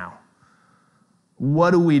right now.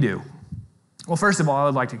 What do we do? Well, first of all, I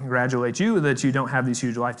would like to congratulate you that you don't have these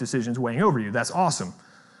huge life decisions weighing over you. That's awesome.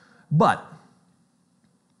 But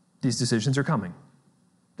these decisions are coming.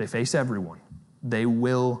 They face everyone. They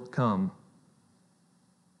will come.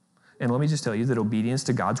 And let me just tell you that obedience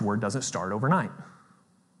to God's word doesn't start overnight.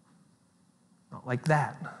 Not like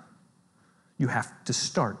that. You have to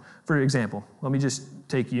start. For example, let me just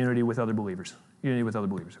take unity with other believers. Unity with other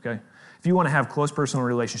believers, okay? If you want to have close personal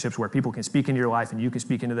relationships where people can speak into your life and you can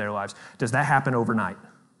speak into their lives, does that happen overnight?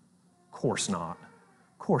 Of course not.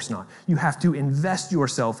 Of course not. You have to invest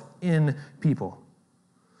yourself in people.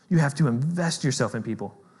 You have to invest yourself in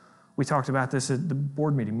people. We talked about this at the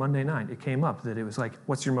board meeting Monday night. It came up that it was like,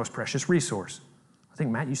 what's your most precious resource? I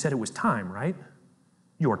think, Matt, you said it was time, right?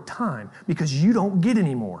 Your time, because you don't get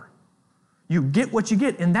any more. You get what you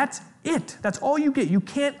get, and that's it. That's all you get. You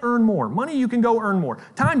can't earn more. Money, you can go earn more.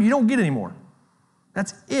 Time, you don't get any more.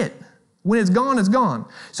 That's it. When it's gone, it's gone.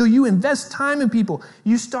 So you invest time in people.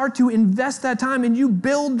 You start to invest that time and you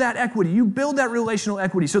build that equity. You build that relational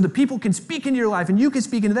equity so that people can speak into your life and you can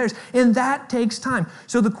speak into theirs. And that takes time.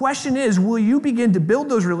 So the question is, will you begin to build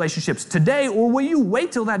those relationships today, or will you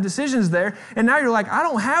wait till that decision's there and now you're like, I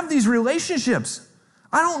don't have these relationships.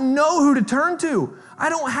 I don't know who to turn to. I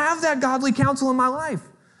don't have that godly counsel in my life.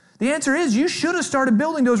 The answer is you should have started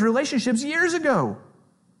building those relationships years ago.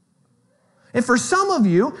 And for some of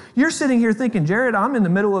you, you're sitting here thinking, Jared, I'm in the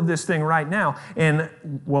middle of this thing right now, and,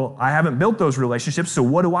 well, I haven't built those relationships, so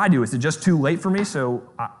what do I do? Is it just too late for me, so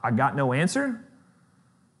I got no answer?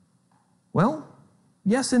 Well,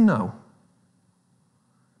 yes and no.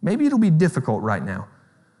 Maybe it'll be difficult right now.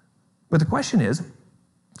 But the question is,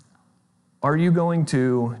 are you going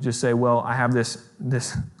to just say, well, I have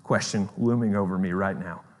this question looming over me right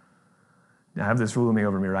now. I have this looming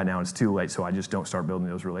over me right now, and it's too late, so I just don't start building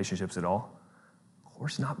those relationships at all? Of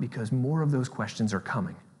course not, because more of those questions are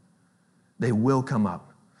coming. They will come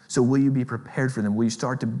up. So will you be prepared for them? Will you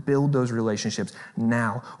start to build those relationships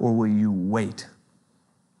now, or will you wait?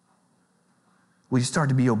 Will you start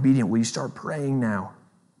to be obedient? Will you start praying now?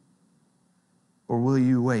 Or will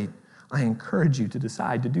you wait? I encourage you to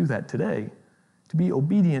decide to do that today, to be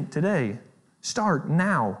obedient today. Start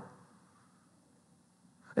now.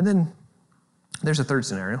 And then there's a third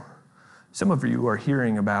scenario. Some of you are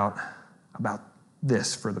hearing about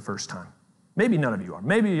this for the first time. Maybe none of you are.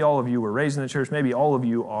 Maybe all of you were raised in the church. Maybe all of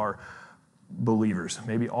you are believers.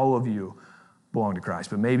 Maybe all of you belong to Christ,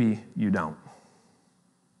 but maybe you don't.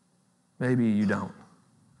 Maybe you don't.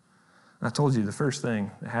 I told you the first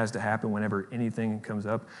thing that has to happen whenever anything comes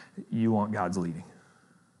up, you want God's leading.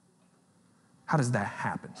 How does that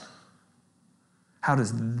happen? How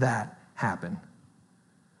does that happen?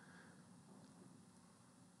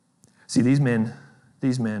 See, these men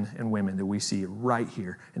and women that we see right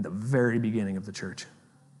here in the very beginning of the church,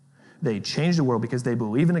 they changed the world because they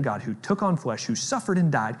believe in a God who took on flesh, who suffered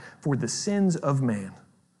and died for the sins of man,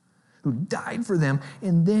 who died for them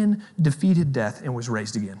and then defeated death and was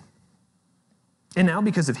raised again. And now,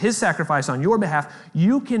 because of his sacrifice on your behalf,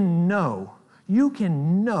 you can know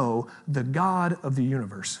the God of the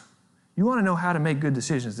universe. You want to know how to make good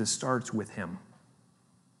decisions, this starts with him.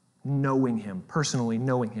 Knowing him, personally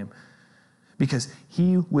knowing him. Because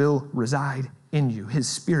he will reside in you. His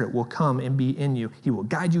Spirit will come and be in you. He will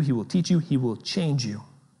guide you. He will teach you. He will change you.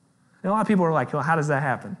 And a lot of people are like, well, how does that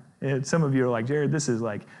happen? And some of you are like, Jared, this is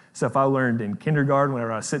like stuff I learned in kindergarten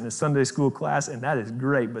whenever I was sitting in a Sunday school class, and that is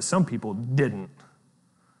great, but some people didn't.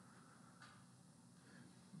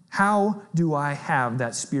 How do I have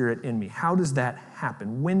that Spirit in me? How does that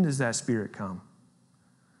happen? When does that Spirit come?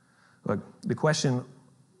 Look, the question,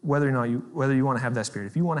 whether you want to have that Spirit,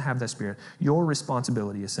 if you want to have that Spirit, your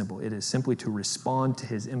responsibility is simple. It is simply to respond to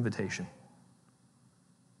his invitation.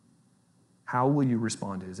 How will you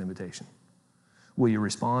respond to his invitation? Will you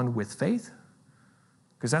respond with faith?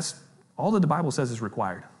 Because that's all that the Bible says is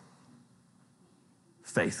required.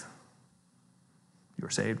 Faith. You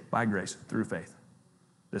are saved by grace through faith.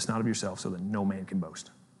 This not of yourself, so that no man can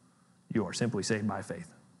boast. You are simply saved by faith.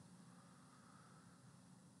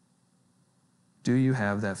 Do you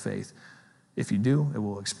have that faith? If you do, it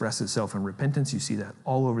will express itself in repentance. You see that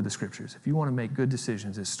all over the scriptures. If you want to make good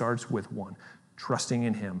decisions, it starts with one, trusting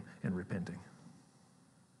in him and repenting.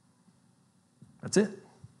 That's it.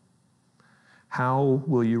 How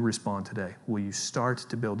will you respond today? Will you start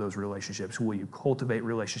to build those relationships? Will you cultivate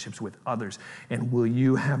relationships with others? And will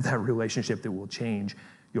you have that relationship that will change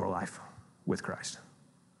your life with Christ?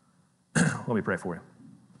 Let me pray for you.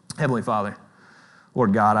 Heavenly Father,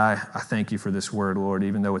 Lord God, I thank you for this word, Lord,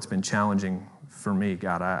 even though it's been challenging for me,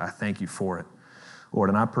 God, I thank you for it. Lord,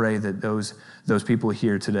 and I pray that those people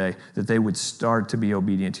here today, that they would start to be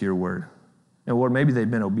obedient to your word. And Lord, maybe they've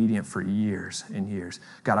been obedient for years and years.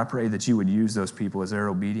 God, I pray that you would use those people as they're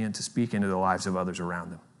obedient to speak into the lives of others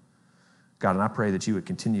around them. God, and I pray that you would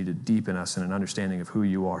continue to deepen us in an understanding of who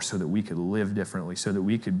you are so that we could live differently, so that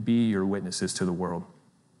we could be your witnesses to the world.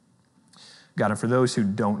 God, and for those who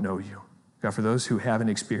don't know you, God, for those who haven't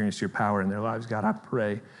experienced your power in their lives, God, I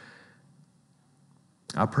pray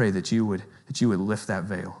that you would lift that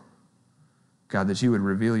veil. God, that you would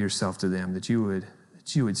reveal yourself to them, that you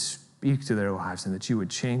would speak to their lives, and that you would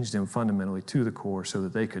change them fundamentally to the core so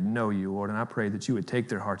that they could know you, Lord. And I pray that you would take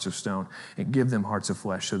their hearts of stone and give them hearts of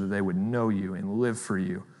flesh so that they would know you and live for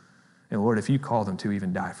you. And Lord, if you call them to,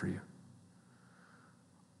 even die for you.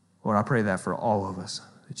 Lord, I pray that for all of us,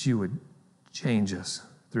 that you would change us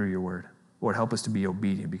through your word. Lord, help us to be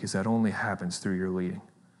obedient because that only happens through your leading.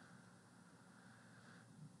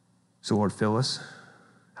 So Lord, fill us,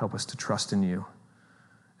 help us to trust in you.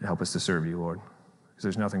 and help us to serve you, Lord, because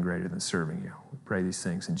there's nothing greater than serving you. We pray these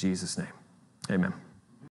things in Jesus' name. Amen.